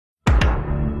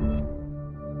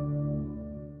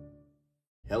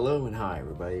Hello and hi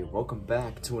everybody, welcome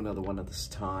back to another one. Of this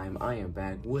time I am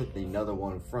back with another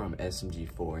one from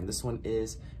SMG4, and this one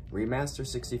is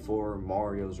REMASTERED64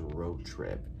 Mario's Road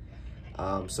Trip.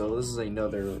 So this is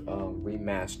another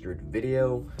remastered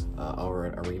video, or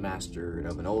a remastered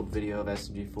of an old video of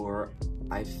SMG4.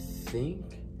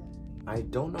 I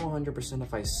don't know 100%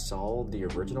 if I saw the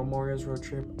original Mario's Road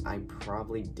Trip. I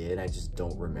probably did, I just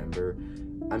don't remember.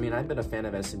 I mean, I've been a fan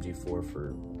of SMG4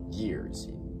 for years,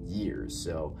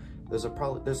 so there's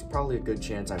probably a good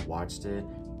chance I watched it.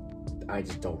 I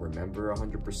just don't remember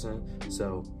 100%.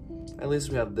 So at least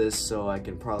we have this, so I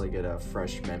can probably get a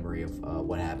fresh memory of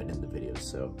what happened in the video.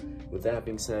 So with that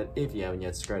being said, if you haven't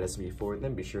yet subscribed to SMG4,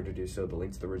 then be sure to do so. The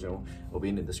link to the original will be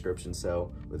in the description.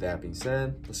 So with that being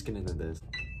said, let's get into this.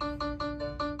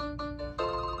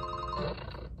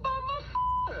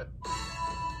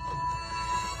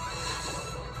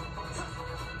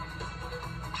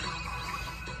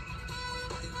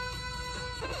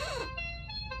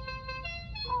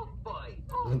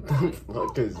 What the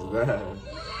fuck is that?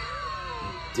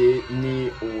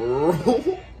 Disney World?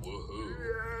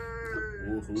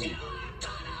 Woohoo.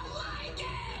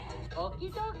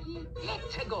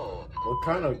 What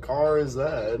kind of car is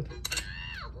that?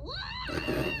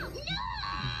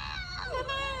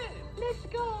 Let's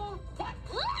go.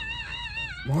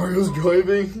 Mario's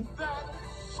driving?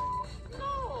 No.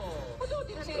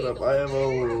 What if I have a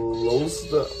low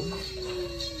stuff?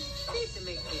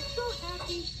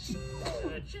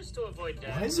 Just to avoid that.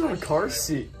 Why is there a car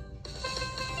seat?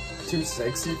 Too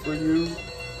sexy for you?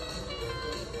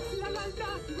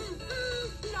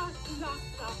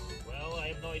 Well, I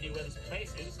have no idea where this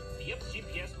place is. Do you have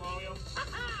GPS, Mario?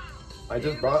 I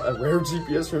just brought a rare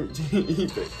GPS from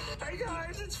eBay. Hey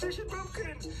guys, it's Fish and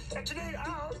Pumpkins, and today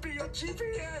I'll be your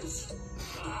GPS.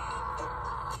 I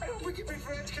hope we can be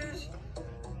friends, cause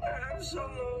I'm so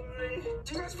lonely.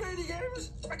 Do you guys play any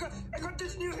games? I got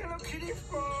this new Hello Kitty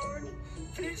phone.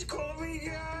 Please call me,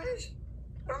 guys.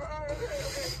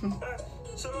 Okay.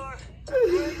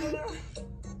 We're gonna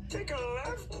take a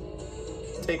left.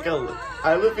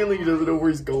 I have a feeling he doesn't know where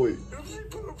he's going. Oopsie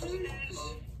poopies.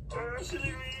 Silly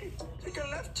me. Take a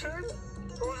left turn.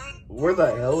 Where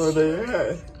the hell are they at?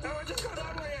 No, I just got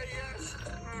that way, I guess.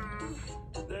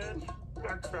 Then,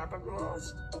 crap, I'm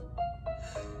lost.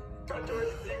 Can't do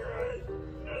anything right.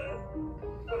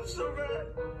 I'm so bad.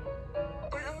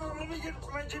 Wait, hold on, let me get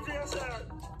my GPS out.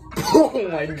 Oh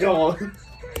my god.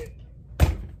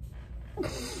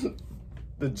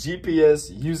 The GPS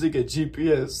using a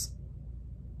GPS.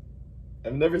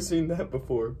 I've never seen that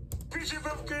before. Fish and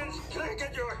Pumpkins, can I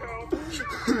get your help? Oh,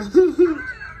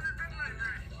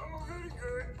 very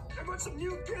good. I got some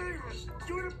new games.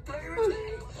 You wanna play with me?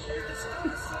 You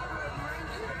can start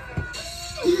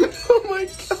Minecraft. Oh my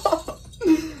god.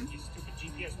 You stupid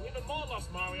GPS. We're the more lost,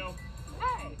 Mario.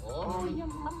 Hey.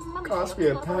 Cost me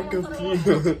a pack of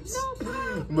peanuts.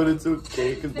 But it's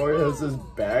okay because Mario has his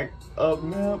back up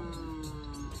map.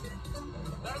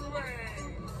 That way.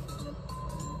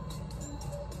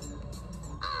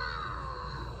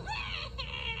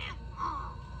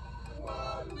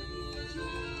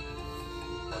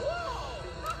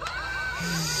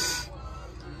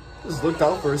 Just looked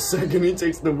out for a second, he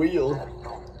takes the wheel.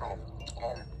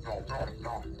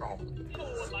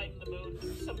 Cool, light in the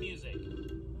mood. Some music.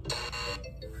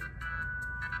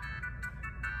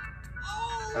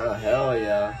 Oh hell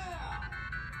yeah.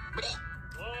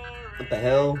 What the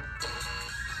hell?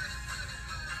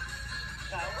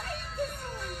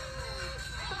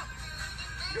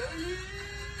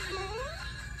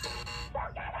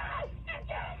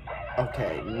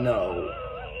 Okay, no.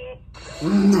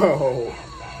 No.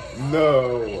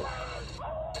 No.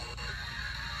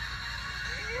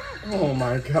 Oh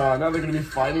my god, now they're gonna be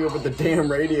fighting over the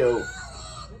damn radio.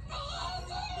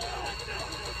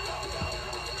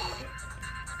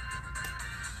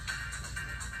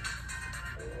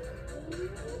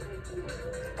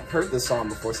 I've heard this song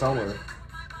before somewhere.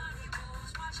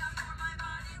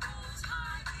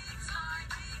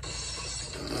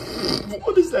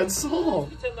 What is that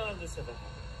song?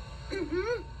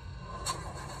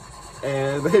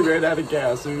 And they ran out of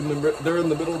gas. They're in the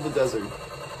middle of the desert.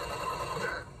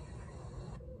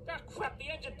 Ah, crap, the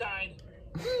engine died.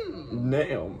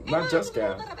 Damn, not just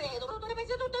gas.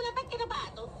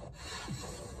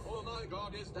 Oh my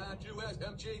god, is that you,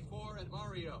 SMG4 and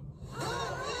Mario?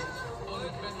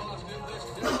 I've been lost in this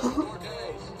desert for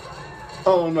days.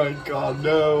 Oh my god,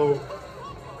 no.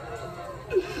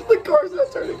 The car's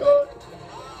not turning on.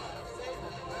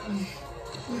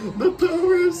 The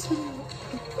powers.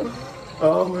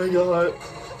 Oh my god.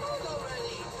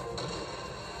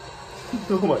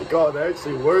 Oh my god, that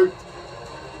actually worked.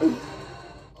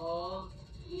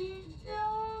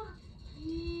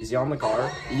 Is he on the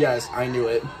car? Yes, I knew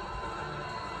it.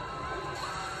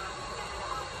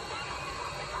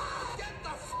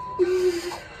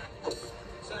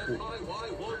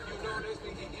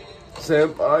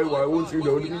 Senpai, why won't you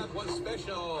notice me?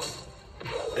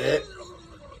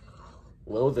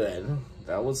 Well then,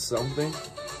 that was something.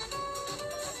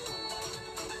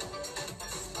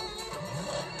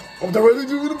 Oh, they're ready to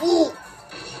do the pool!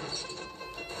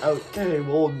 Okay,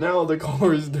 well now the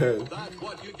car is dead. That's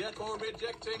what you get for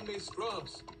rejecting me,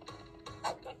 scrubs.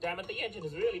 God damn it, the engine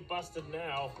is really busted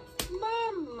now.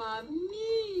 Mamma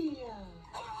mia!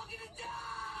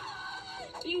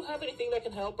 Do you have anything that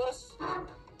can help us?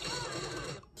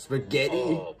 Spaghetti?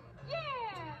 Oh.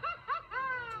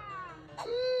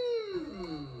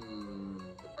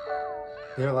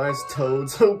 There lies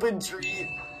Toad's open treat.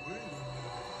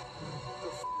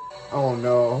 Oh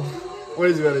no. What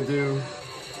is he gonna do?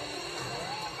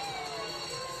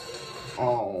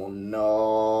 Oh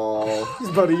no. He's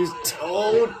about to use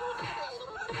Toad.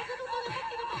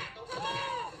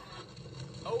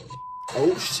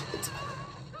 Oh shit.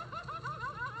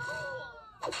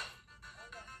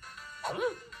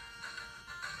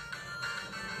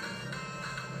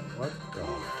 What the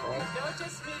fuck?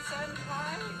 Notice me,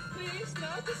 senpai. Please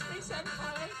notice me,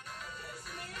 senpai. Notice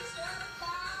me,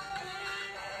 senpai.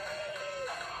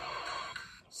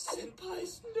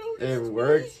 Senpai's noticed It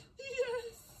worked. me.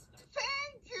 Yes.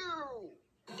 Thank you.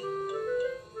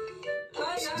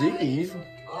 Steve?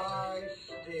 Hi,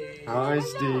 Steve. Hi,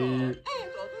 Steve.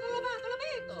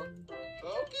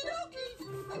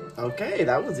 Okay,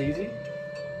 that was easy.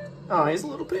 Oh, he's a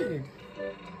little pig.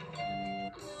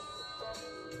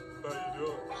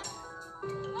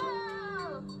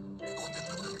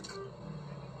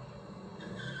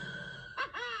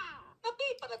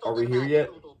 Are we here yet?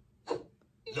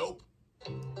 Nope.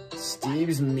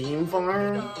 Steve's meme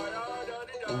farm?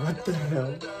 What the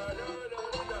hell?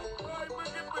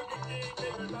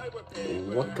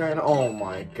 What kind of... Oh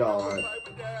my god.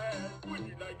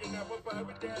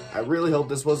 I really hope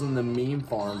this wasn't the meme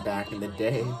farm back in the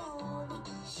day.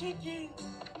 Chicken,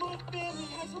 my family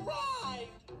has arrived.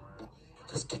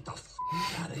 Just get the f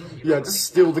out of here. Yeah, just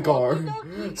steal the car.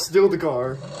 Steal the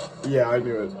car. Yeah, I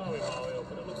knew it. Sorry, Mario,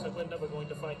 but it looks like we're never going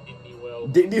to find Disney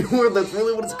World. Disney World, that's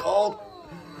really what it's called.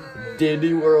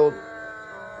 Disney World.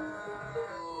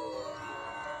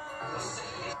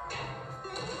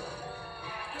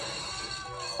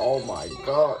 Oh my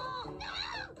god.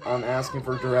 I'm asking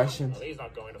for directions. Well, he's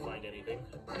not going to find anything.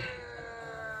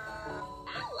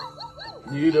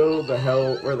 You know the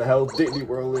hell where the hell Disney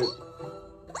World is.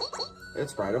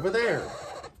 It's right over there.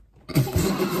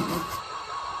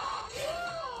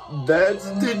 That's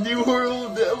Disney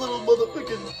World, that little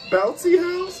motherfucking bouncy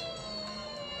house.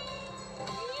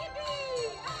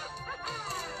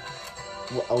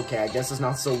 Well, okay, I guess it's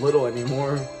not so little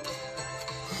anymore.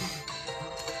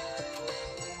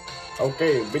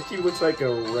 Okay, Vicky looks like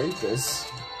a rapist.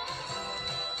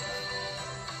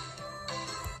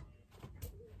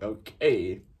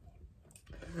 Okay.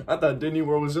 I thought Disney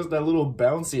World was just that little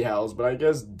bouncy house, but I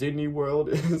guess Disney World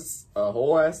is a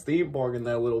whole ass theme park in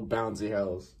that little bouncy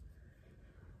house.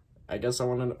 I guess I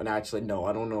want to, actually no,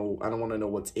 I don't know. I don't want to know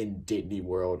what's in Disney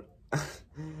World.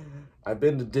 I've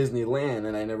been to Disneyland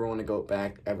and I never want to go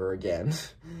back ever again.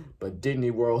 But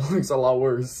Disney World looks a lot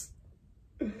worse.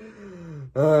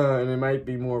 And it might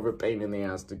be more of a pain in the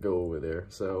ass to go over there.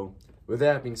 So, with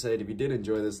that being said, if you did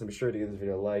enjoy this, then be sure to give this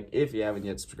video a like. If you haven't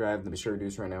yet subscribed, then be sure to do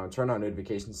so right now. And turn on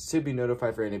notifications to be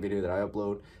notified for any video that I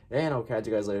upload. And I'll catch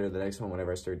you guys later in the next one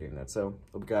whenever I start doing that. So,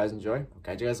 hope you guys enjoy. I'll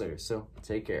catch you guys later. So,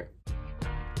 take care.